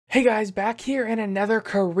Hey guys, back here in another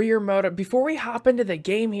career mode. Before we hop into the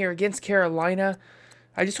game here against Carolina,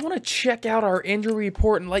 I just want to check out our injury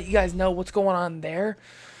report and let you guys know what's going on there.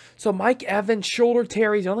 So Mike Evans, shoulder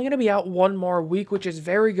tear, he's only going to be out one more week, which is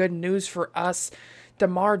very good news for us.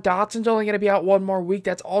 DeMar Dotson's only going to be out one more week.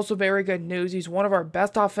 That's also very good news. He's one of our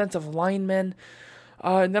best offensive linemen.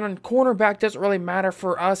 And then on cornerback, doesn't really matter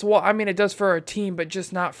for us. Well, I mean, it does for our team, but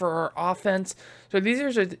just not for our offense. So these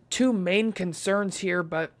are the two main concerns here,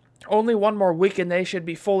 but only one more week and they should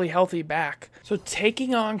be fully healthy back. So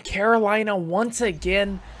taking on Carolina once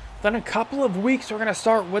again. Then a couple of weeks, we're going to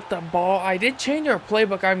start with the ball. I did change our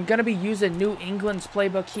playbook. I'm going to be using New England's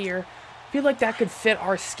playbook here. I feel like that could fit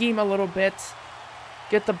our scheme a little bit.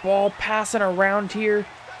 Get the ball passing around here.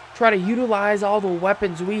 Try to utilize all the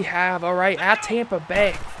weapons we have, all right, at Tampa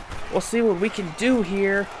Bay. We'll see what we can do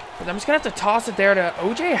here. But I'm just going to have to toss it there to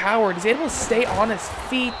O.J. Howard. He's able to stay on his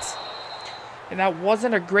feet. And that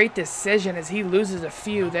wasn't a great decision as he loses a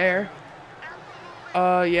few there.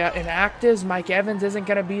 Yeah, inactives. Mike Evans isn't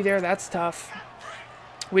going to be there. That's tough.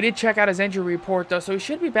 We did check out his injury report, though, so he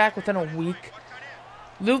should be back within a week.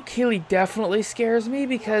 Luke Keeley definitely scares me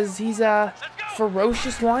because he's a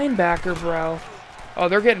ferocious linebacker, bro. Oh,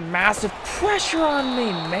 they're getting massive pressure on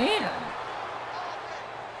me, man.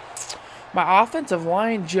 My offensive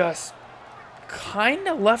line just kind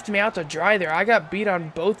of left me out to dry there. I got beat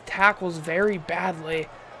on both tackles very badly.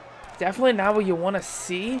 Definitely not what you want to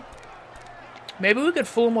see. Maybe we could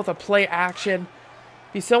fool him with a play action.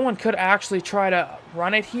 Someone could actually try to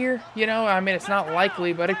run it here. You know, I mean, it's not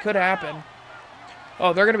likely, but it could happen.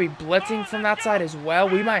 Oh, they're going to be blitzing from that side as well.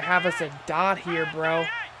 We might have us a dot here, bro.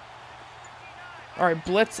 All right,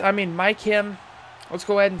 blitz. I mean, Mike him. Let's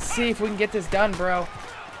go ahead and see if we can get this done, bro.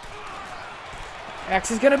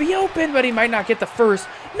 X is going to be open, but he might not get the first.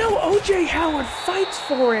 No, O.J. Howard fights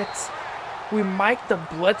for it. We mic the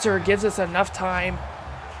blitzer, gives us enough time,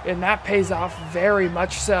 and that pays off very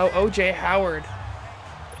much so. O.J. Howard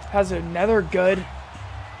has another good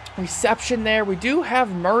reception there. We do have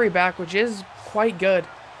Murray back, which is quite good.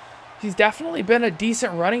 He's definitely been a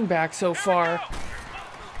decent running back so far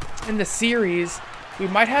in the series. We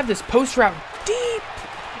might have this post route deep,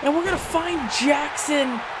 and we're going to find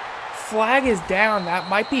Jackson. Flag is down. That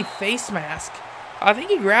might be face mask. I think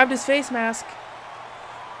he grabbed his face mask.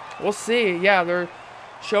 We'll see. Yeah, they're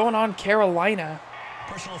showing on Carolina.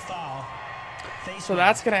 Personal foul. So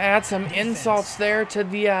that's going to add some insults there to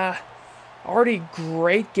the already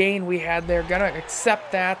great gain we had there. Going to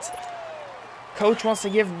accept that. Coach wants to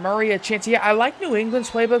give Murray a chance. Yeah, I like New England's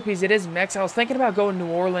playbook because it is mixed. I was thinking about going New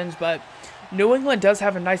Orleans, but New England does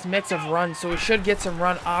have a nice mix of runs, so we should get some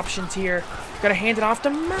run options here. Gonna hand it off to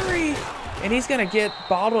Murray, and he's gonna get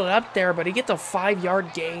bottled up there, but he gets a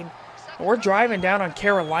 5-yard gain. We're driving down on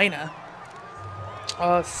Carolina.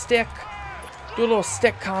 Stick. Do a little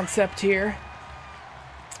stick concept here.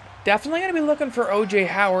 Definitely gonna be looking for O.J.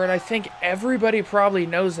 Howard. I think everybody probably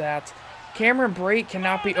knows that. Cameron Brate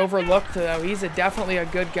cannot be overlooked, though. He's definitely a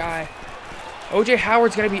good guy. O.J.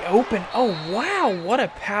 Howard's going to be open. Oh, wow. What a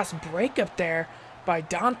pass breakup there by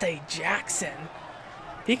Dante Jackson.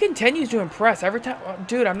 He continues to impress every time. Oh,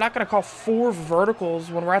 dude, I'm not going to call 4 verticals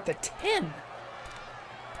when we're at the 10.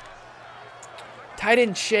 Tight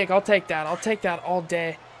end shake. I'll take that. I'll take that all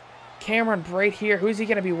day. Cameron Brate here. Who's he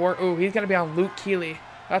going to be? Oh, he's going to be on Luke Keeley.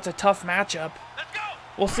 That's a tough matchup.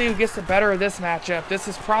 We'll see who gets the better of this matchup. This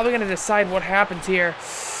is probably going to decide what happens here.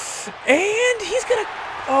 And he's going to...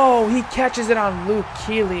 Oh, he catches it on Luke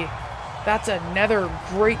Keeley. That's another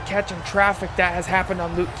great catch in traffic that has happened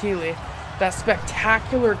on Luke Keeley. That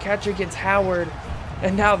spectacular catch against Howard.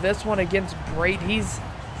 And now this one against Brate. He's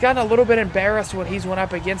gotten a little bit embarrassed when he's went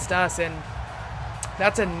up against us. And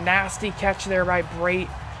that's a nasty catch there by Brate.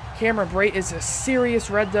 Cameron Brate is a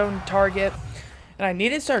serious red zone target. And I need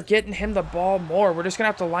to start getting him the ball more. We're just going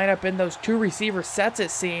to have to line up in those 2 receiver sets,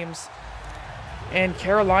 it seems. And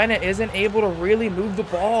Carolina isn't able to really move the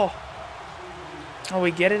ball. Oh,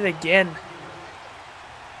 we get it again.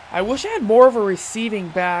 I wish I had more of a receiving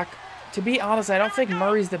back. To be honest, I don't think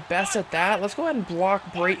Murray's the best at that. Let's go ahead and block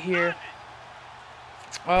Brate here.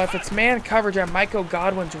 If it's man coverage, I might go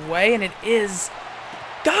Godwin's way, and it is.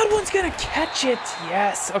 Godwin's going to catch it.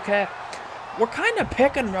 Yes, okay. We're kind of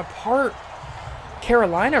picking apart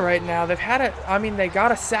Carolina right now. They've had it. I mean, they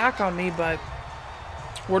got a sack on me, but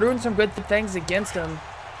we're doing some good things against them.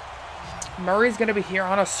 Murray's going to be here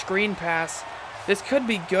on a screen pass. This could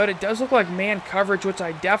be good. It does look like man coverage, which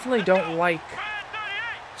I definitely don't like.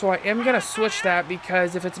 So I am going to switch that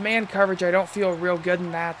because if it's man coverage, I don't feel real good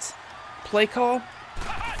in that play call.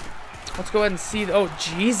 Let's go ahead and see. Oh,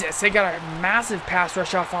 Jesus. They got a massive pass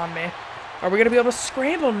rush off on me. Are we going to be able to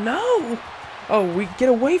scramble? No. Oh, we get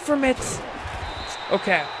away from it.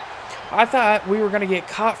 Okay. I thought we were going to get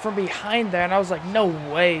caught from behind there, and I was like, no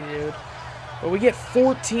way, dude. But we get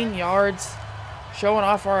 14 yards, showing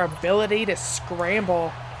off our ability to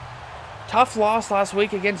scramble. Tough loss last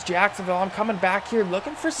week against Jacksonville. I'm coming back here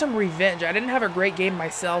looking for some revenge. I didn't have a great game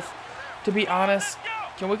myself, to be honest.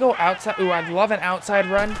 Can we go outside? Ooh, I'd love an outside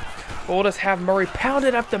run. But we'll just have Murray pound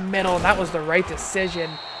it up the middle, and that was the right decision.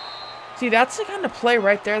 See, that's the kind of play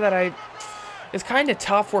right there that is kind of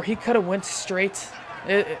tough, where he could have went straight.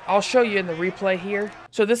 I'll show you in the replay here.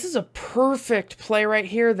 So this is a perfect play right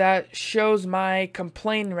here that shows my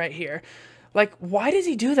complaint right here. Like, why does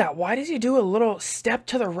he do that? Why does he do a little step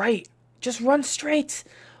to the right? Just run straight.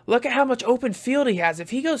 Look at how much open field he has. If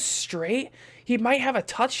he goes straight, he might have a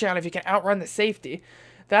touchdown if he can outrun the safety.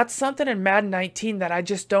 That's something in Madden 19 that I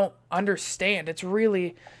just don't understand. It's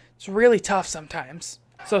really tough sometimes.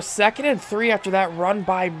 So 2nd and 3 after that run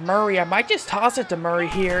by Murray. I might just toss it to Murray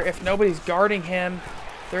here if nobody's guarding him.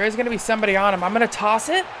 There is going to be somebody on him. I'm going to toss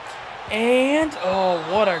it. And, oh,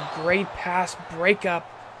 what a great pass breakup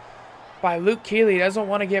by Luke Keeley. Doesn't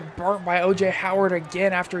want to get burnt by O.J. Howard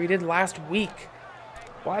again after he did last week.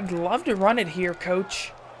 Well, I'd love to run it here,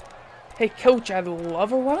 Coach. Hey, Coach, I'd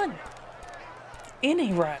love a run.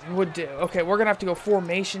 Any run would do. Okay, we're going to have to go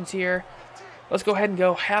formations here. Let's go ahead and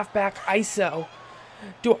go halfback ISO.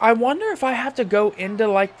 I wonder if I have to go into,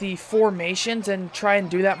 like, the formations and try and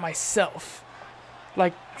do that myself.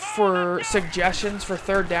 Like, for suggestions for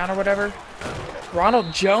 3rd down or whatever.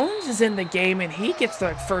 Ronald Jones is in the game, and he gets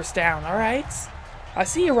the 1st down. All right. I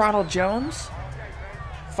see you, Ronald Jones.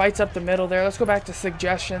 Fights up the middle there. Let's go back to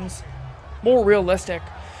suggestions. More realistic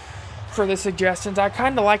for the suggestions. I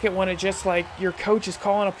kind of like it when it's just like your coach is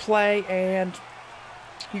calling a play, and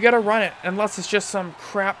you got to run it, unless it's just some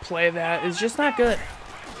crap play that is just not good.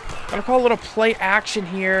 I'm going to call a little play action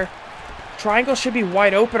here. Triangle should be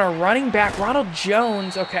wide open. Our running back, Ronald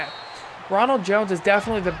Jones. Okay. Ronald Jones is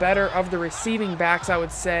definitely the better of the receiving backs, I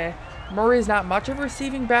would say. Murray's not much of a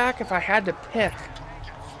receiving back if I had to pick.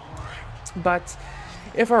 But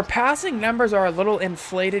if our passing numbers are a little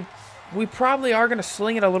inflated, we probably are going to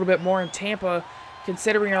sling it a little bit more in Tampa,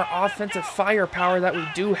 considering our offensive firepower that we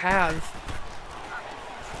do have.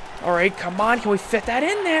 All right, come on. Can we fit that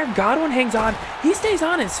in there? Godwin hangs on. He stays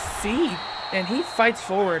on his feet, and he fights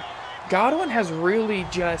forward. Godwin has really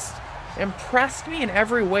just impressed me in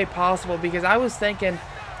every way possible, because I was thinking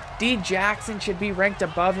D. Jackson should be ranked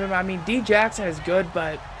above him. I mean, D. Jackson is good,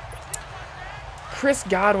 but Chris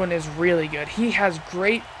Godwin is really good. He has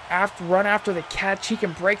great run after the catch. He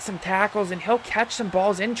can break some tackles, and he'll catch some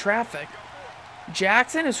balls in traffic.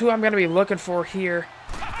 Jackson is who I'm going to be looking for here.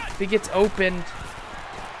 If he gets opened.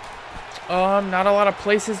 Not a lot of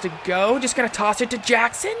places to go. Just going to toss it to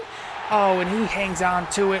Jackson. Oh, and he hangs on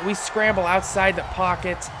to it. We scramble outside the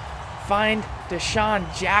pocket. Find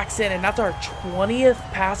Deshaun Jackson, and that's our 20th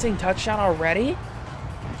passing touchdown already.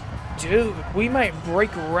 Dude, we might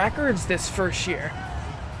break records this first year.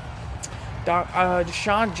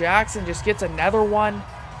 Deshaun Jackson just gets another one.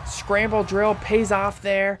 Scramble drill pays off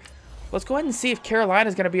there. Let's go ahead and see if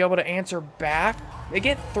Carolina's going to be able to answer back. They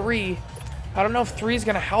get 3. I don't know if 3 is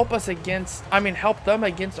going to help us help them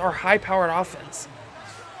against our high-powered offense.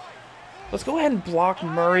 Let's go ahead and block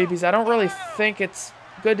Murray, because I don't really think it's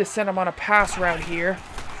good to send him on a pass route here.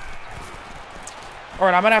 All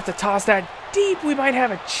right, I'm going to have to toss that deep. We might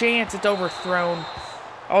have a chance. It's overthrown.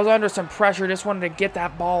 I was under some pressure. Just wanted to get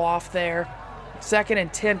that ball off there. 2nd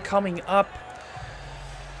and 10 coming up.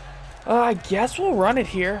 I guess we'll run it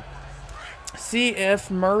here. See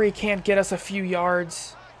if Murray can't get us a few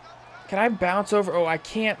yards. Can I bounce over? Oh, I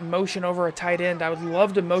can't motion over a tight end. I would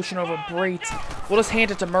love to motion over Brate. We'll just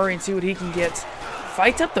hand it to Murray and see what he can get.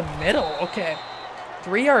 Fights up the middle. Okay.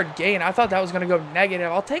 3-yard gain. I thought that was going to go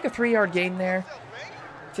negative. I'll take a 3-yard gain there.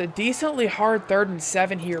 It's a decently hard 3rd and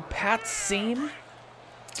 7 here. Pat seam.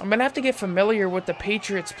 I'm going to have to get familiar with the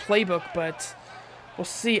Patriots playbook, but we'll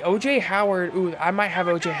see. O.J. Howard. Ooh, I might have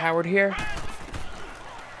O.J. Howard here.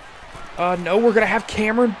 No, we're going to have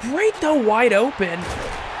Cameron Brate, though, wide open.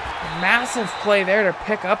 Massive play there to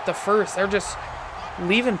pick up the first. They're just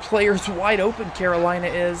leaving players wide open, Carolina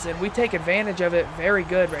is, and we take advantage of it. Very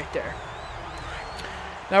good right there.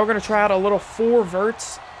 Now we're going to try out a little 4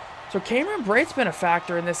 verts. So Cameron Brate's been a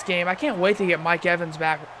factor in this game. I can't wait to get Mike Evans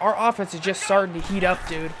back. Our offense is just starting to heat up,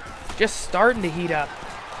 dude. Just starting to heat up.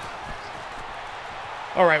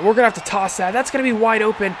 All right, we're going to have to toss that. That's going to be wide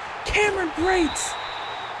open. Cameron Brate.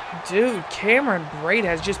 Dude, Cameron Brate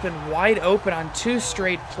has just been wide open on 2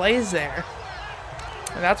 straight plays there.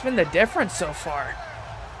 And that's been the difference so far.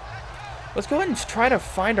 Let's go ahead and try to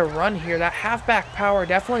find a run here. That halfback power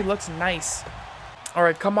definitely looks nice. All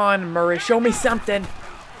right, come on, Murray. Show me something.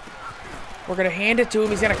 We're going to hand it to him.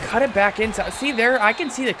 He's going to cut it back inside. See there? I can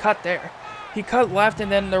see the cut there. He cut left,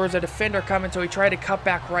 and then there was a defender coming, so he tried to cut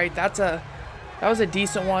back right. That was a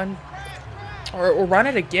decent one. Or we'll run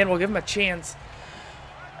it again. We'll give him a chance.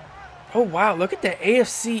 Oh, wow. Look at the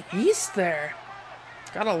AFC East there.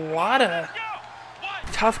 Got a lot of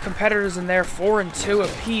tough competitors in there. 4-2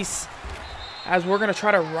 apiece. As we're going to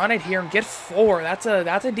try to run it here and get 4. That's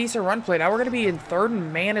a decent run play. Now we're going to be in 3rd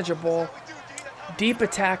and manageable. Deep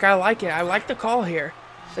attack. I like it. I like the call here.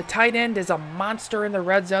 The tight end is a monster in the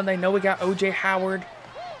red zone. They know we got O.J. Howard.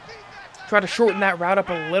 Try to shorten that route up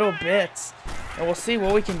a little bit. And we'll see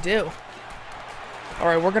what we can do. All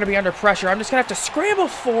right, we're going to be under pressure. I'm just going to have to scramble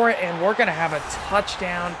for it, and we're going to have a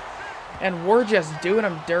touchdown. And we're just doing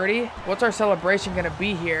them dirty. What's our celebration going to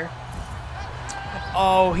be here?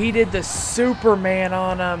 Oh, he did the Superman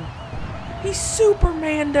on him. He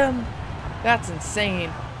Supermaned him. That's insane.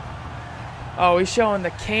 Oh, he's showing the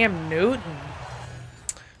Cam Newton.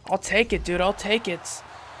 I'll take it, dude. I'll take it.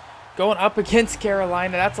 Going up against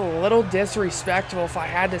Carolina, that's a little disrespectful if I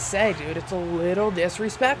had to say, dude. It's a little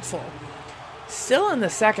disrespectful. Still in the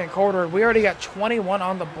second quarter. We already got 21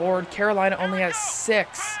 on the board. Carolina only has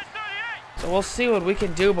 6. So we'll see what we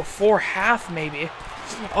can do before half, maybe.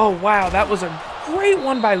 Oh, wow. That was a great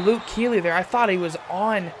one by Luke Keeley there. I thought he was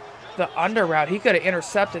on the under route. He could have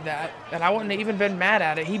intercepted that, and I wouldn't have even been mad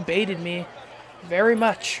at it. He baited me very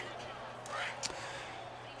much.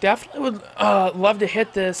 Definitely would love to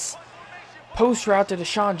hit this post route to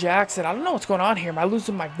Deshaun Jackson. I don't know what's going on here. Am I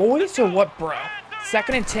losing my voice or what, bro?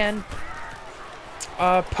 2nd and 10.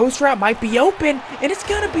 Post route might be open, and it's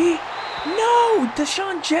going to be... No!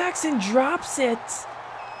 Deshaun Jackson drops it.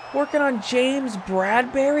 Working on James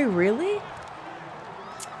Bradbury, really?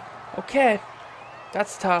 Okay.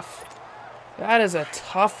 That's tough. That is a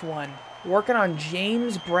tough one. Working on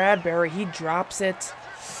James Bradbury. He drops it.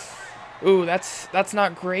 Ooh, that's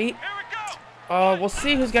not great. We'll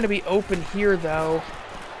see who's going to be open here, though.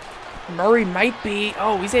 Murray might be...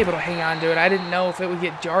 Oh, he's able to hang on to it. I didn't know if it would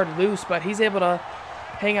get jarred loose, but he's able to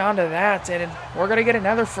hang on to that. And we're going to get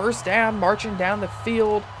another first down, marching down the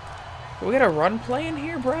field. Can we get a run play in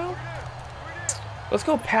here, bro? Let's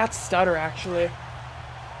go Pat Stutter, actually.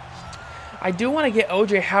 I do want to get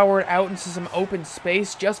O.J. Howard out into some open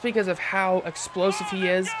space just because of how explosive he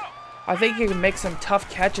is. I think he can make some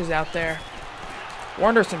tough catches out there. We're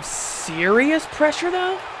under some serious pressure,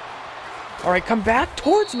 though. All right, come back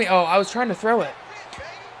towards me. Oh, I was trying to throw it.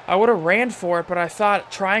 I would have ran for it, but I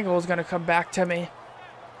thought triangle was going to come back to me.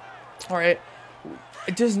 All right.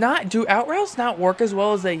 Do out routes not work as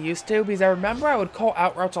well as they used to? Because I remember I would call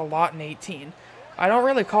out routes a lot in 18. I don't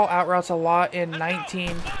really call out routes a lot in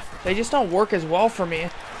 19. They just don't work as well for me.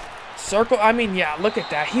 Circle, I mean, yeah, look at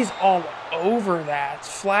that. He's all over that.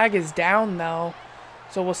 Flag is down, though.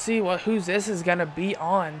 So we'll see whose this is going to be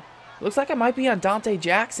on. Looks like it might be on Dante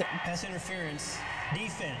Jackson. Pass interference.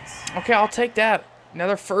 Defense. Okay, I'll take that.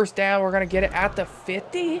 Another first down. We're going to get it at the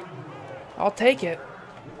 50. I'll take it.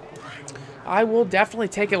 I will definitely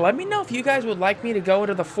take it. Let me know if you guys would like me to go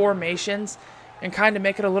into the formations and kind of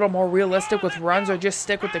make it a little more realistic with runs or just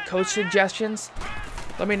stick with the coach suggestions.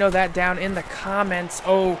 Let me know that down in the comments.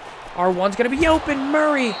 Oh, R1's going to be open.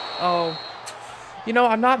 Murray. Oh. You know,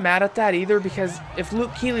 I'm not mad at that either because if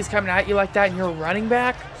Luke Keeley's coming at you like that and you're running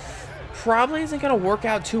back, probably isn't going to work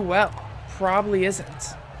out too well. Probably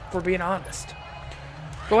isn't, for being honest.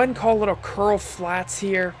 Go ahead and call a little curl flats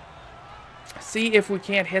here. See if we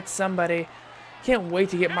can't hit somebody. Can't wait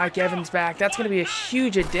to get Mike Evans back. That's going to be a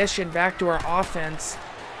huge addition back to our offense.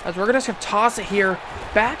 As we're just going to toss it here.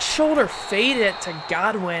 Back shoulder fade it to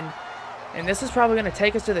Godwin. And this is probably going to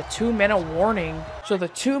take us to the 2-minute warning. So the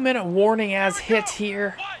 2-minute warning as hits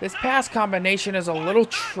here. This pass combination is a little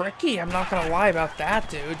tricky. I'm not going to lie about that,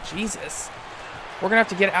 dude. Jesus. We're going to have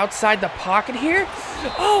to get outside the pocket here.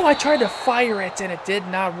 Oh, I tried to fire it, and it did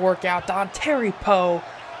not work out. Terry Poe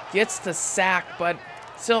gets the sack, but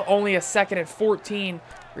still only a 2nd and 14.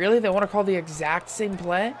 Really? They want to call the exact same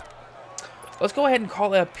play? Let's go ahead and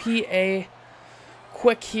call it a PA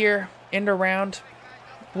quick here, end around.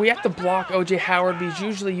 We have to block O.J. Howard because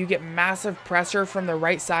usually you get massive pressure from the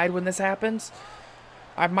right side when this happens.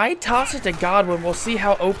 I might toss it to Godwin. We'll see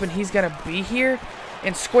how open he's going to be here.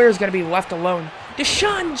 And Square's going to be left alone.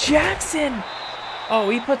 Deshaun Jackson! Oh,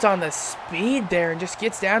 he puts on the speed there and just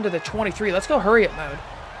gets down to the 23. Let's go hurry-up mode.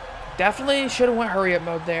 Definitely should have went hurry-up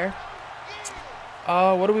mode there.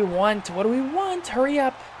 What do we want? What do we want? Hurry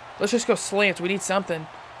up. Let's just go slants. We need something.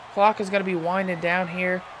 Clock is going to be winding down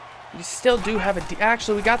here. We still do have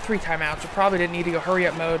actually, we got 3 timeouts. We probably didn't need to go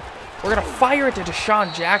hurry-up mode. We're going to fire it to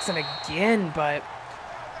Deshaun Jackson again, but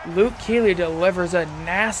Luke Kuechly delivers a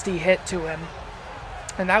nasty hit to him.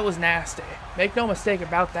 And that was nasty. Make no mistake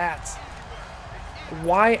about that.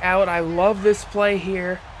 Why out? I love this play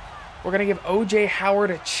here. We're going to give O.J. Howard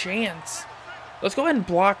a chance. Let's go ahead and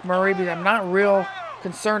block Murray because I'm not real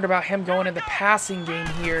concerned about him going in the passing game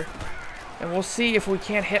here. And we'll see if we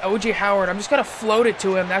can't hit O.J. Howard. I'm just going to float it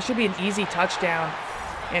to him. That should be an easy touchdown.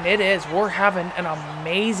 And it is. We're having an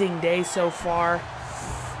amazing day so far.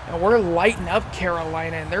 And we're lighting up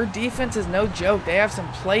Carolina. And their defense is no joke. They have some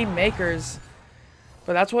playmakers.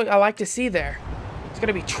 But that's what I like to see there. It's going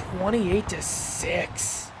to be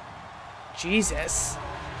 28-6. Jesus.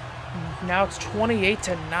 Now it's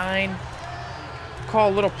 28-9. Call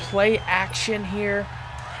a little play action here.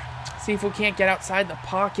 See if we can't get outside the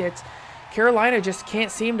pocket. Carolina just can't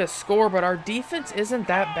seem to score, but our defense isn't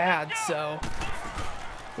that bad, so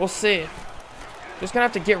we'll see. Just going to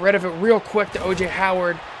have to get rid of it real quick to O.J.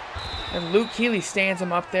 Howard. And Luke Kuechly stands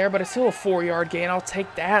him up there, but it's still a 4-yard gain. I'll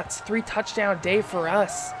take that. It's a 3-touchdown day for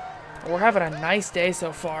us. We're having a nice day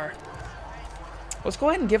so far. Let's go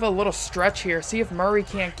ahead and give a little stretch here. See if Murray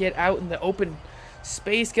can't get out in the open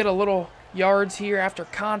space. Get a little yards here after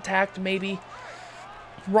contact, maybe.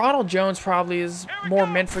 Ronald Jones probably is more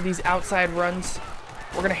meant for these outside runs.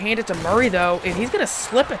 We're going to hand it to Murray, though, and he's going to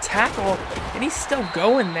slip a tackle, and he's still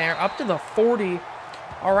going there up to the 40.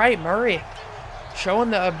 All right, Murray.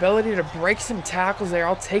 Showing the ability to break some tackles there.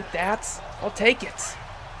 I'll take that. I'll take it.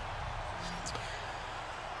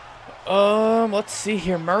 Let's see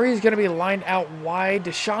here. Murray's going to be lined out wide.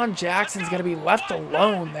 Deshaun Jackson's going to be left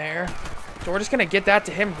alone there. So we're just going to get that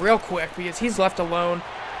to him real quick because he's left alone.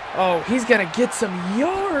 Oh, he's going to get some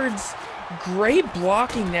yards. Great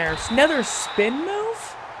blocking there. It's another spin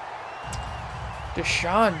move.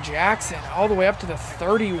 Deshaun Jackson all the way up to the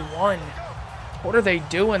 31. What are they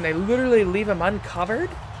doing? They literally leave him uncovered?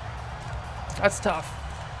 That's tough.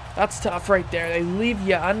 That's tough right there. They leave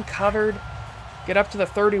you uncovered. Get up to the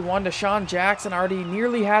 31. Deshaun Jackson already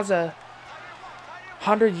nearly has a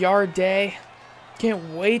 100-yard day.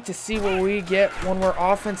 Can't wait to see what we get when our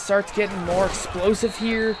offense starts getting more explosive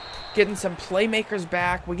here. Getting some playmakers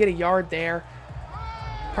back. We get a yard there.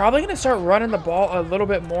 Probably going to start running the ball a little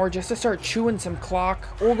bit more just to start chewing some clock.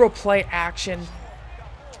 Or go play action.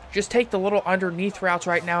 Just take the little underneath routes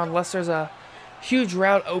right now unless there's a huge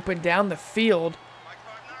route open down the field.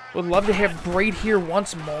 Would love to hit Braid here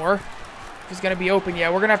once more. He's going to be open. Yeah,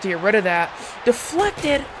 we're going to have to get rid of that.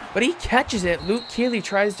 Deflected, but he catches it. Luke Kuechly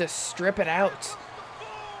tries to strip it out.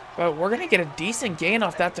 But we're going to get a decent gain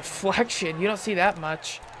off that deflection. You don't see that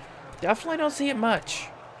much. Definitely don't see it much.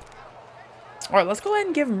 All right, let's go ahead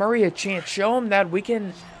and give Murray a chance. Show him that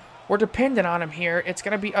we're dependent on him here. It's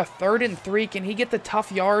going to be a 3rd and 3. Can he get the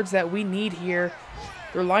tough yards that we need here?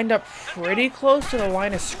 They're lined up pretty close to the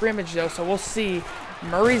line of scrimmage, though, so we'll see.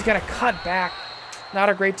 Murray's going to cut back. Not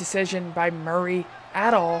a great decision by Murray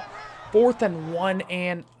at all. 4th and 1,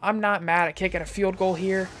 and I'm not mad at kicking a field goal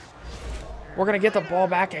here. We're going to get the ball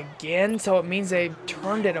back again, so it means they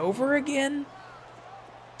turned it over again,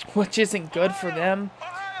 which isn't good for them.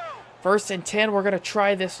 1st and 10, we're going to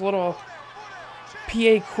try this little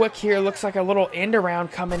PA quick here. Looks like a little end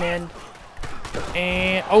around coming in.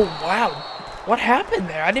 And, oh, wow. What happened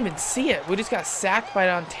there? I didn't even see it. We just got sacked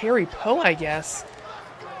by Terry Poe, I guess.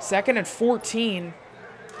 2nd and 14.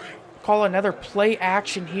 Call another play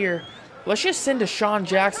action here. Let's just send Deshaun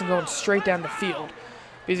Jackson going straight down the field.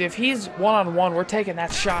 Because if he's one-on-one, we're taking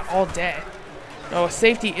that shot all day. Oh, a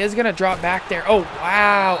safety is going to drop back there. Oh,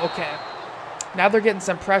 wow. Okay. Now they're getting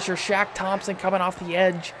some pressure. Shaq Thompson coming off the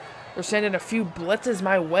edge. They're sending a few blitzes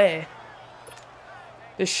my way.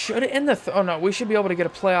 This should end the... oh, no. We should be able to get a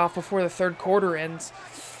playoff before the 3rd quarter ends.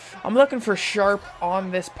 I'm looking for Sharp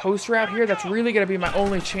on this post route here. That's really going to be my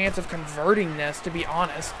only chance of converting this, to be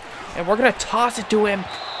honest. And we're going to toss it to him.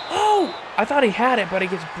 Oh! I thought he had it, but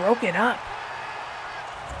it gets broken up.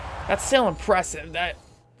 That's still impressive that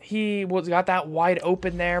he got that wide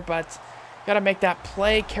open there, but got to make that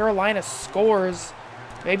play. Carolina scores.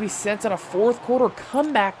 Maybe sensing a 4th quarter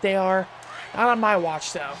comeback they are. Not on my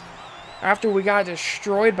watch, though. After we got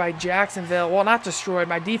destroyed by Jacksonville. Well, not destroyed.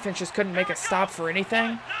 My defense just couldn't make a stop for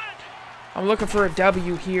anything. I'm looking for a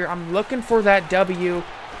W here. I'm looking for that W.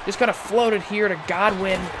 Just got to float it here to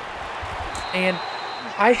Godwin. And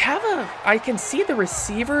I can see the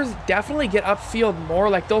receivers definitely get upfield more.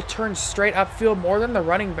 Like, they'll turn straight upfield more than the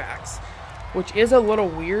running backs. Which is a little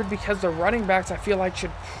weird because the running backs, I feel like,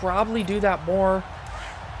 should probably do that more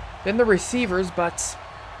than the receivers. But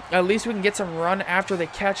at least we can get some run after the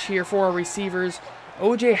catch here for our receivers.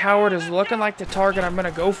 O.J. Howard is looking like the target I'm going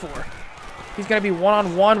to go for. He's going to be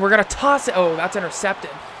one-on-one. We're going to toss it. Oh, that's intercepted.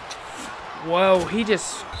 Whoa, he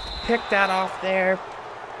just picked that off there.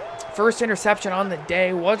 First interception on the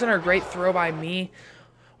day. Wasn't a great throw by me.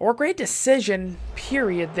 Or great decision,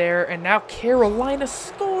 period, there. And now Carolina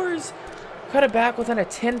scores. Cut it back within a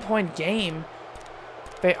 10-point game.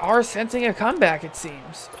 They are sensing a comeback, it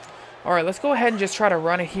seems. All right, let's go ahead and just try to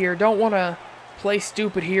run it here. Don't want to play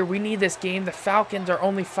stupid here. We need this game. The Falcons are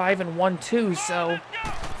only 5-1 too, so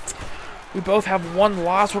we both have one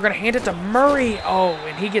loss. We're going to hand it to Murray. Oh,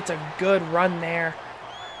 and he gets a good run there.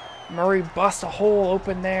 Murray busts a hole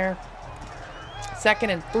open there. 2nd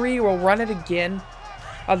and 3. We'll run it again.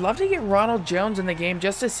 I'd love to get Ronald Jones in the game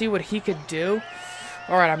just to see what he could do.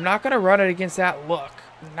 All right, I'm not going to run it against that look.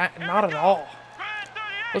 Not at all.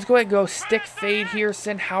 Let's go ahead and go stick fade here.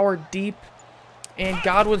 Send Howard deep. And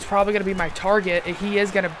Godwin's probably going to be my target. He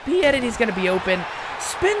is going to be at it. He's going to be open.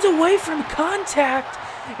 Spins away from contact.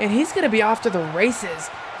 And he's going to be off to the races.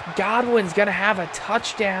 Godwin's going to have a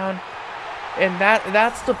touchdown. And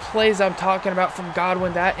that's the plays I'm talking about from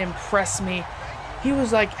Godwin. That impressed me. He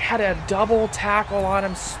was like, had a double tackle on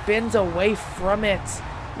him. Spins away from it.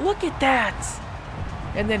 Look at that.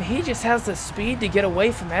 And then he just has the speed to get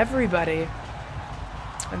away from everybody.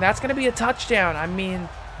 And that's going to be a touchdown. I mean,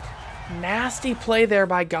 nasty play there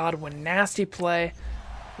by Godwin. Nasty play.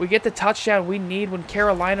 We get the touchdown we need when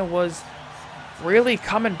Carolina was really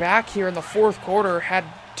coming back here in the 4th quarter. Had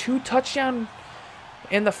 2 touchdowns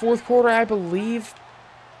in the 4th quarter, I believe.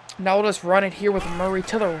 Now we'll just run it here with Murray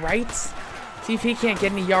to the right. See if he can't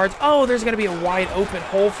get any yards. Oh, there's going to be a wide open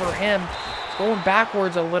hole for him. He's going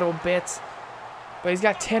backwards a little bit. But he's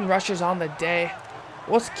got 10 rushes on the day.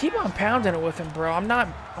 Let's keep on pounding it with him, bro. I'm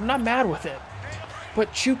not mad with it.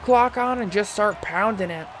 Put chew clock on and just start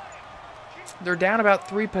pounding it. They're down about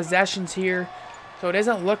 3 possessions here. So it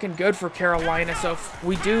isn't looking good for Carolina. So if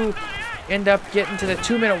we do end up getting to the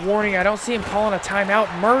 2-minute warning, I don't see him calling a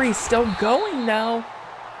timeout. Murray's still going now.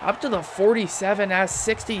 Up to the 47, has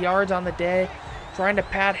 60 yards on the day. Trying to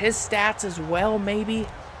pad his stats as well, maybe.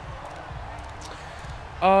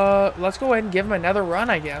 Let's go ahead and give him another run,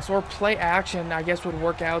 I guess. Or play action, I guess, would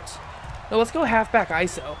work out. No, let's go halfback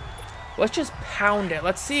ISO. Let's just pound it.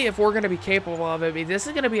 Let's see if we're going to be capable of it. This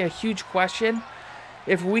is going to be a huge question.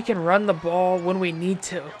 If we can run the ball when we need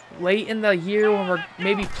to. Late in the year when we're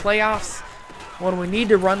maybe playoffs. When we need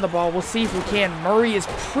to run the ball, we'll see if we can. Murray is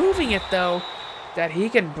proving it, though, that he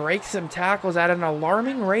can break some tackles at an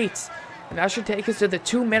alarming rate. And that should take us to the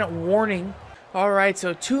 2-minute warning. Alright,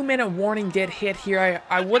 so 2-minute warning did hit here.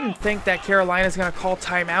 I wouldn't think that Carolina's going to call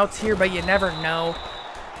timeouts here, but you never know.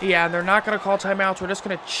 Yeah, they're not going to call timeouts. We're just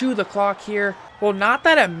going to chew the clock here. Well, not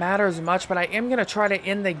that it matters much, but I am going to try to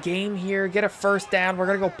end the game here, get a first down. We're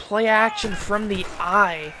going to go play action from the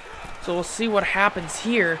eye. So we'll see what happens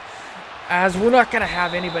here, as we're not going to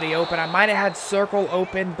have anybody open. I might have had circle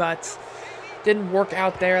open, but didn't work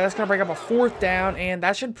out there. That's going to bring up a 4th down, and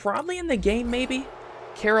that should probably end the game, maybe.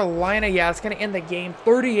 Carolina, yeah, it's going to end the game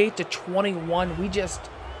 38-21. We just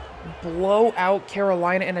blow out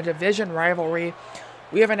Carolina in a division rivalry.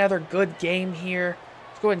 We have another good game here.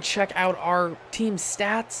 Let's go ahead and check out our team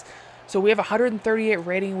stats. So we have a 138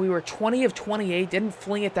 rating. We were 20 of 28. Didn't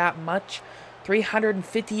fling it that much.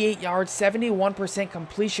 358 yards, 71%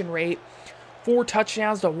 completion rate. 4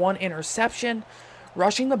 touchdowns to 1 interception.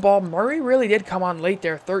 Rushing the ball, Murray really did come on late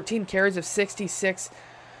there. 13 carries of 66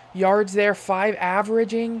 yards there, 5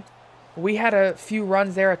 averaging. We had a few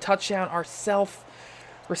runs there, a touchdown ourselves.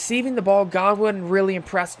 Receiving the ball, Godwin really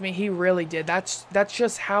impressed me. He really did. That's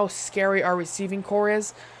just how scary our receiving core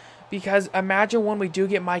is. Because imagine when we do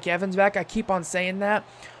get Mike Evans back. I keep on saying that.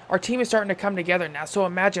 Our team is starting to come together now. So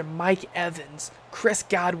imagine Mike Evans, Chris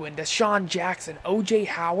Godwin, Deshaun Jackson, O.J.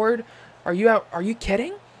 Howard. Are you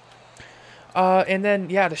kidding? And then,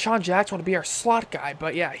 yeah, Deshaun Jackson will be our slot guy.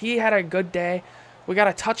 But, yeah, he had a good day. We got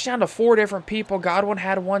a touchdown to 4 different people. Godwin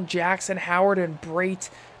had 1, Jackson, Howard, and Brate.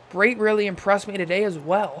 Brate really impressed me today as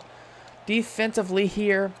well. Defensively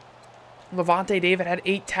here, Levante David had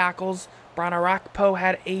 8 tackles. Brian Arakpo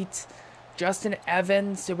had 8. Justin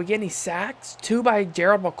Evans, did we get any sacks? 2 by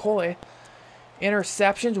Gerald McCoy.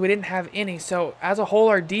 Interceptions, we didn't have any. So, as a whole,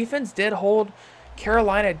 our defense did hold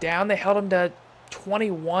Carolina down. They held them to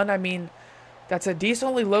 21. I mean, that's a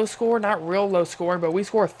decently low score, not real low scoring, but we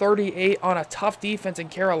score 38 on a tough defense in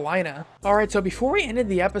Carolina. All right, so before we ended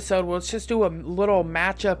the episode, let's just do a little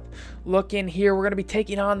matchup look in here. We're going to be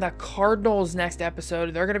taking on the Cardinals next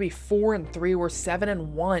episode. They're going to be 4-3. We're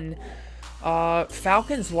 7-1.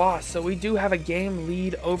 Falcons lost, so we do have a game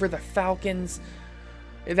lead over the Falcons.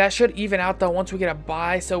 That should even out though once we get a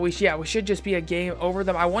bye. So we should just be a game over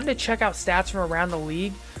them. I wanted to check out stats from around the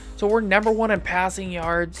league. So we're #1 in passing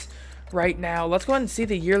yards right now. Let's go ahead and see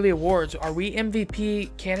the yearly awards. Are we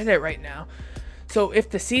MVP candidate right now? So if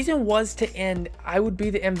the season was to end, I would be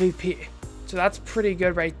the MVP. So that's pretty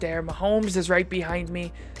good right there. Mahomes is right behind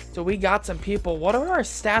me. So we got some people. What are our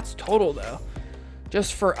stats total though?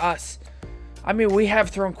 Just for us. I mean, we have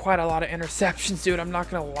thrown quite a lot of interceptions, dude. I'm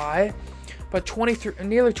not going to lie. But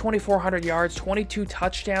nearly 2,400 yards, 22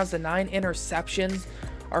 touchdowns, and 9 interceptions.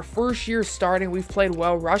 Our first year starting, we've played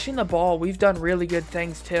well. Rushing the ball, we've done really good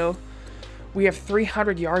things too. We have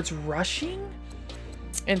 300 yards rushing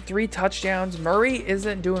and 3 touchdowns. Murray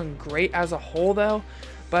isn't doing great as a whole though.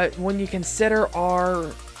 But when you consider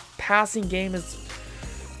our passing game is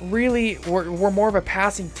really, we're more of a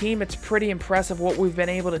passing team, it's pretty impressive what we've been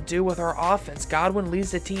able to do with our offense. Godwin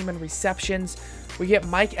leads the team in receptions. We get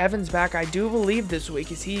Mike Evans back, I do believe, this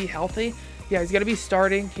week. Is he healthy? Yeah, he's going to be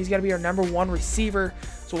starting. He's going to be our #1 receiver.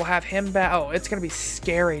 So we'll have him back. Oh, it's going to be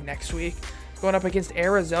scary next week. Going up against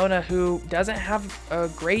Arizona, who doesn't have a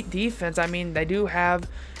great defense. I mean, they do have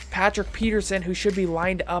Patrick Peterson, who should be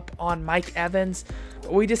lined up on Mike Evans.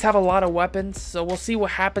 But we just have a lot of weapons. So we'll see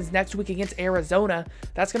what happens next week against Arizona.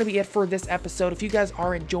 That's going to be it for this episode. If you guys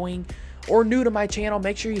are enjoying or new to my channel,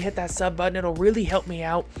 make sure you hit that sub button. It'll really help me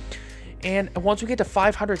out. And once we get to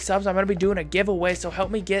 500 subs, I'm going to be doing a giveaway. So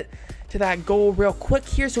help me get to that goal real quick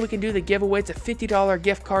here so we can do the giveaway. It's a $50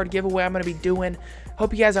 gift card giveaway I'm going to be doing.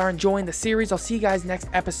 Hope you guys are enjoying the series. I'll see you guys next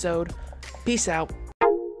episode. Peace out.